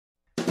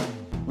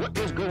What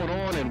is going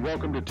on, and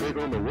welcome to Take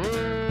on the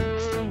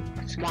World.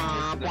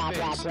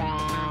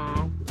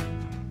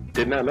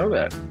 Did not know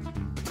that.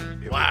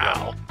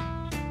 Wow.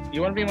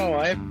 You want to be my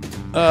wife?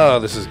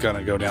 Oh, this is going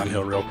to go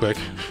downhill real quick.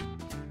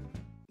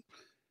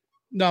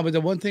 No, but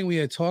the one thing we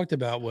had talked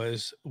about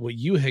was what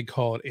you had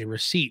called a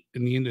receipt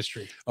in the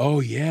industry. Oh,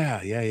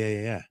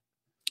 yeah.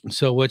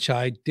 So, which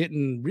I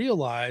didn't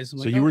realize.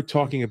 So you were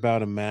talking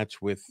about a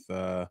match with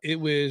it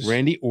was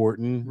Randy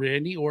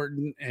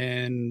Orton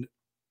and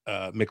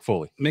Mick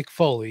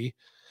Foley.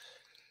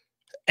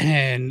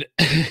 And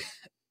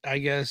I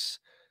guess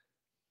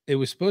it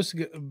was supposed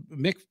to go,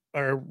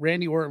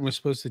 Randy Orton was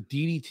supposed to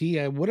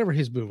DDT whatever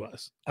his move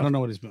was. I don't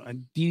know what his move.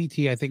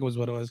 DDT, I think was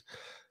what it was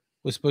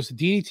supposed to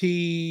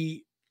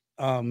DDT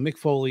Mick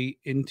Foley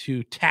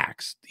into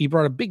tacks. He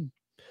brought a big,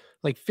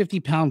 like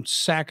 50-pound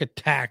sack of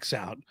tacks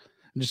out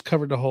and just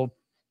covered the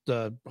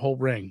whole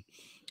ring.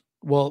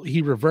 Well,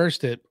 he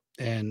reversed it,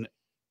 and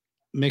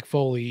Mick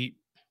Foley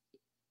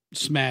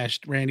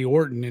smashed Randy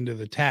Orton into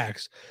the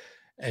tacks,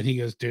 and he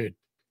goes, dude,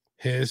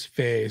 his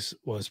face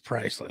was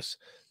priceless.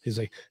 He's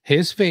like,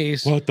 his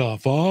face, what the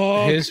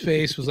fuck? His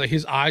face was like,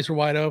 his eyes were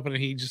wide open,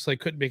 and he just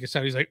like couldn't make a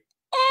sound. He's like,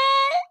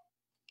 oh!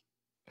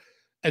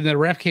 And the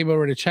ref came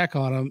over to check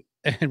on him,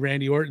 and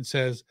Randy Orton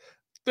says,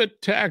 the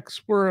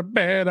tacks were a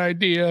bad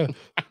idea.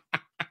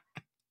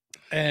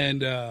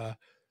 And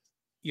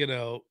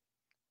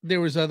there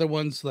was other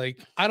ones, like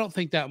I don't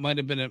think that might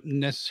have been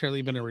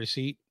necessarily been a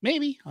receipt.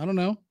 Maybe, I don't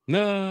know.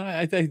 No,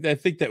 I think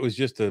that was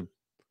just I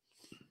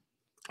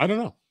don't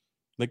know.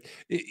 Like,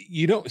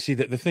 you don't see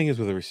that the thing is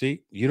with a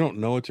receipt, you don't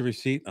know it's a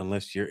receipt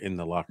unless you're in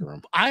the locker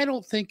room. I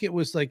don't think it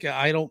was like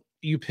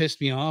you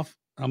pissed me off,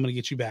 I'm gonna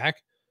get you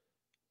back.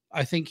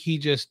 I think he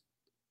just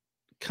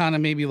kind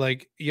of maybe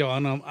like,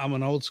 I'm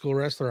an old school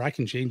wrestler. I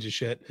can change the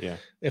shit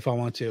if I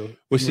want to.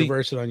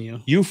 Reverse it on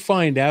you. You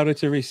find out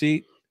it's a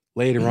receipt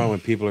later on when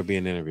people are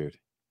being interviewed.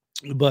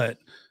 But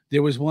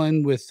there was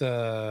one with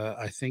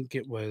I think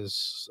it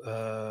was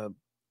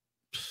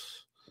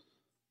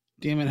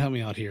damn it, help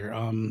me out here.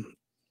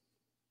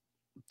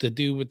 The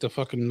dude with the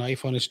fucking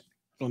knife on his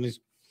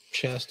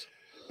chest.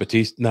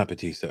 Not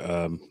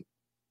Batista.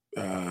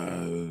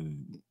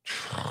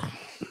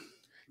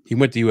 He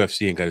went to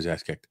UFC and got his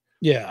ass kicked.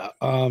 Yeah.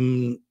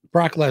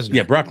 Brock Lesnar.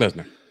 Yeah, Brock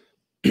Lesnar.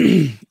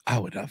 I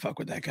would not fuck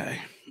with that guy.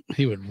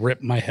 He would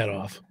rip my head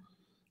off.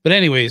 But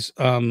anyways,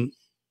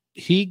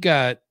 he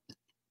got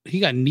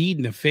kneed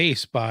in the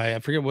face by, I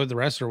forget what the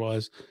wrestler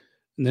was.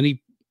 And then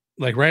he,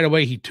 like, right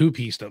away, he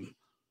two-pieced him.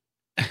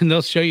 And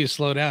they'll show you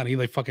slow down. He,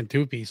 like, fucking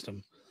two-pieced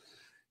him.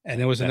 And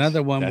there was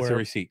another one that's where a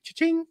receipt.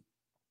 Cha-ching.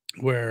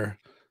 Where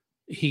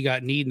he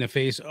got kneed in the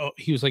face. Oh,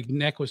 he was like,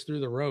 neck was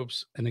through the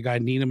ropes, and the guy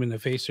kneed him in the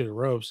face through the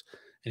ropes.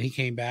 And he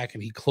came back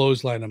and he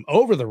clotheslined him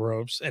over the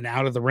ropes and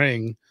out of the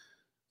ring,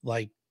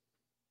 like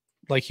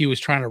he was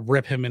trying to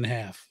rip him in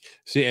half.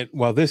 See, and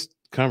while this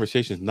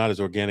conversation is not as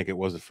organic as it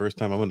was the first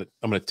time, I'm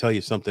gonna tell you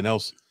something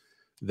else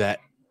that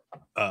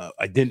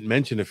I didn't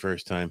mention the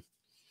first time.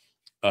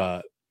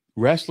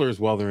 Wrestlers,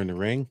 while they're in the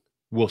ring,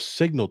 will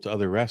signal to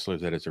other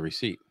wrestlers that it's a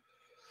receipt.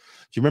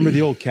 Do you remember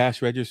the old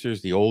cash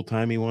registers, the old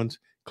timey ones?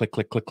 Click,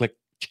 click, click, click,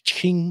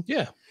 ching.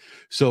 Yeah.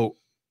 So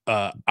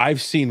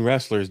I've seen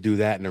wrestlers do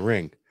that in the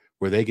ring,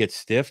 where they get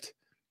stiffed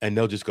and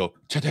they'll just go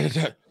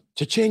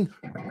cha-ching,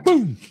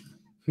 boom.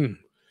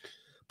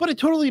 But it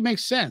totally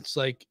makes sense.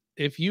 Like,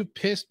 if you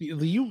pissed me,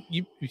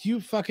 if you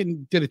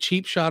fucking did a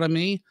cheap shot on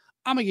me,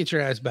 I'm gonna get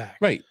your ass back.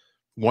 Right.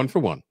 1 for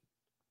 1.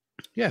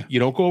 Yeah. You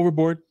don't go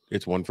overboard.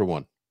 It's 1 for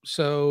 1.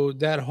 So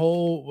that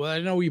whole, I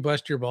know we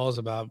bust your balls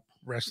about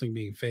wrestling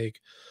being fake,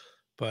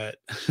 but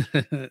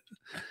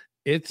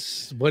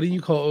it's, what do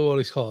you call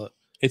it?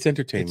 It's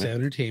entertainment. It's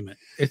entertainment.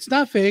 It's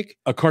not fake.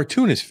 A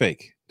cartoon is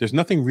fake. There's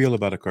nothing real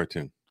about a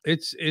cartoon.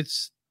 It's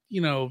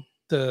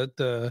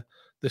the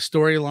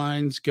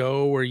storylines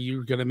go where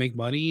you're going to make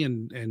money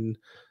and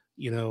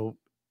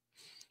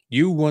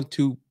you want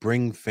to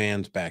bring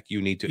fans back.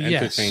 You need to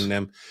entertain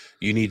them.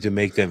 You need to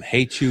make them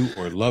hate you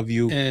or love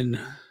you. And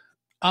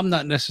I'm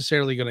not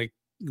necessarily going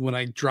to, when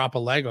I drop a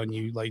leg on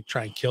you, like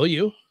try and kill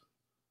you.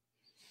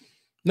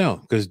 No,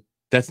 because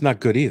that's not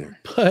good either.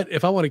 But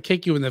if I want to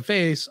kick you in the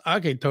face, I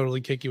can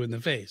totally kick you in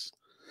the face.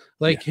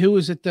 Like, who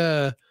was it?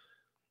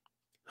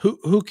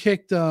 Who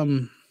kicked?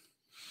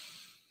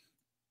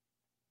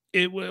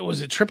 It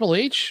was it Triple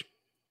H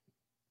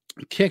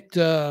kicked.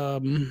 Oh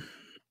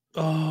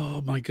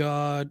my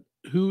God,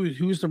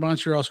 who's the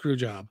Montreal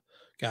Screwjob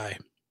guy?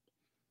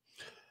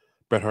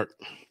 Bret Hart.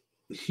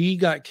 He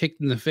got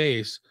kicked in the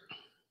face.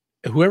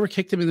 Whoever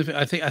kicked him in the face,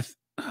 I think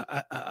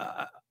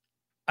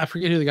I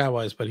forget who the guy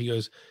was, but he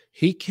goes,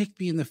 he kicked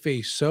me in the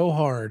face so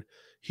hard,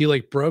 he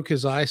like broke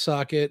his eye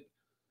socket,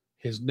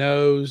 his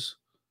nose,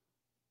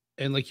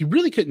 and like you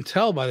really couldn't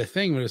tell by the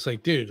thing, but it's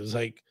like, dude, it was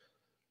like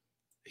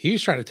he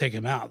was trying to take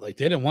him out. Like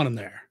they didn't want him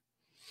there.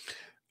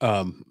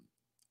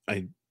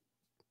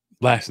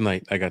 Last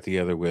night I got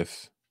together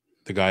with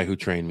the guy who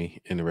trained me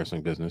in the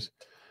wrestling business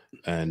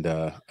and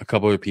a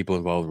couple other people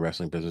involved in the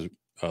wrestling business,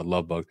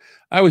 Love Bug.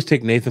 I always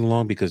take Nathan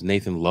along because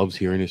Nathan loves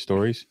hearing his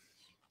stories.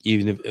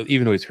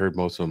 even though he's heard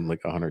most of them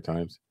like 100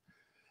 times.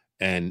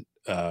 And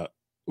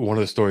one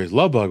of the stories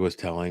Love Bug was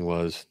telling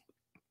was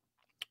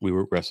we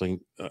were wrestling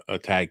a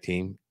tag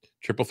team,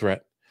 triple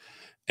threat,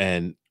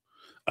 and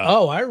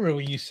oh, I remember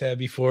what you said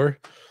before.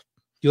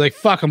 You're like,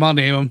 fuck him, I'll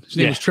name him. His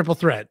name was Triple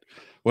Threat.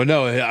 Well,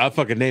 no, I'll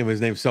fucking name him.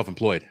 His name's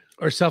Self-Employed.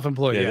 Or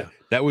Self-Employed, yeah.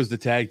 That was the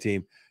tag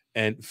team.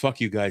 And fuck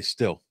you guys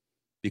still,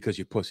 because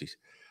you're pussies.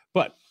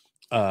 But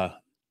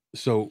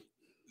so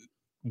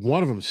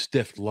one of them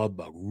stiffed Love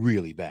Bug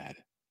really bad.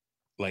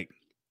 Like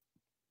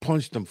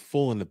punched him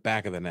full in the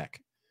back of the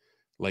neck.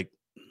 Like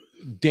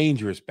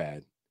dangerous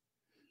bad.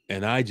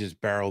 And I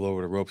just barreled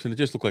over the ropes, and it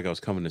just looked like I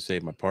was coming to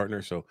save my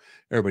partner. So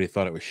everybody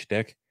thought it was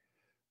shtick.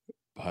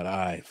 But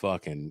I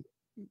fucking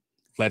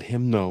let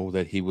him know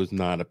that he was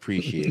not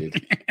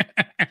appreciated.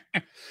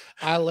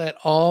 I let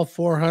all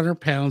 400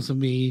 pounds of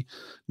me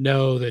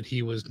know that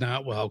he was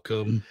not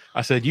welcome.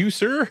 I said, you,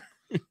 sir,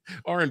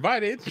 are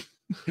invited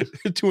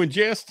to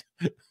ingest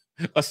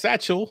a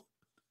satchel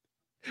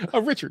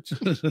of Richards.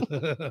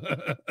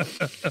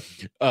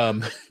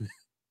 And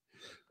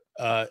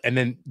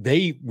then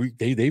they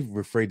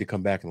were afraid to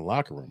come back in the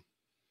locker room.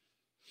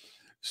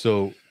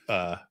 So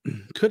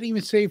couldn't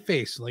even save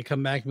face. Like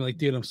come back and be like,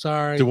 dude, I'm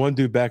sorry. The one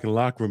dude back in the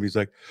locker room, he's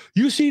like,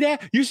 you see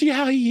that? You see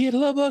how he hit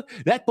Love Bug?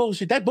 That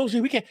bullshit.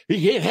 He can't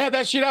have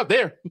that shit out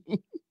there.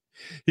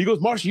 He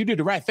goes, Marshall, you did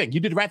the right thing. You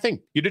did the right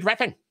thing.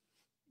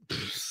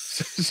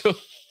 So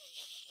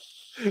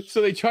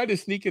they tried to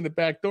sneak in the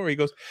back door. He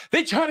goes,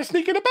 they try to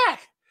sneak in the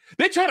back.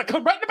 They try to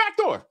come right in the back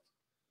door.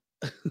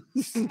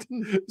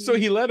 So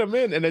he let him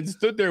in and then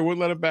stood there and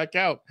wouldn't let him back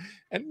out.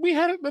 And we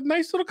had a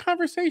nice little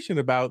conversation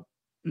about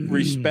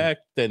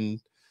respect and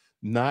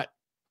not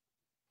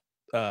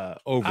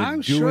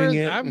overdoing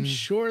it. I'm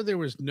sure there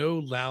was no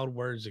loud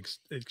words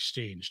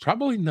exchanged.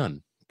 Probably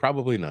none.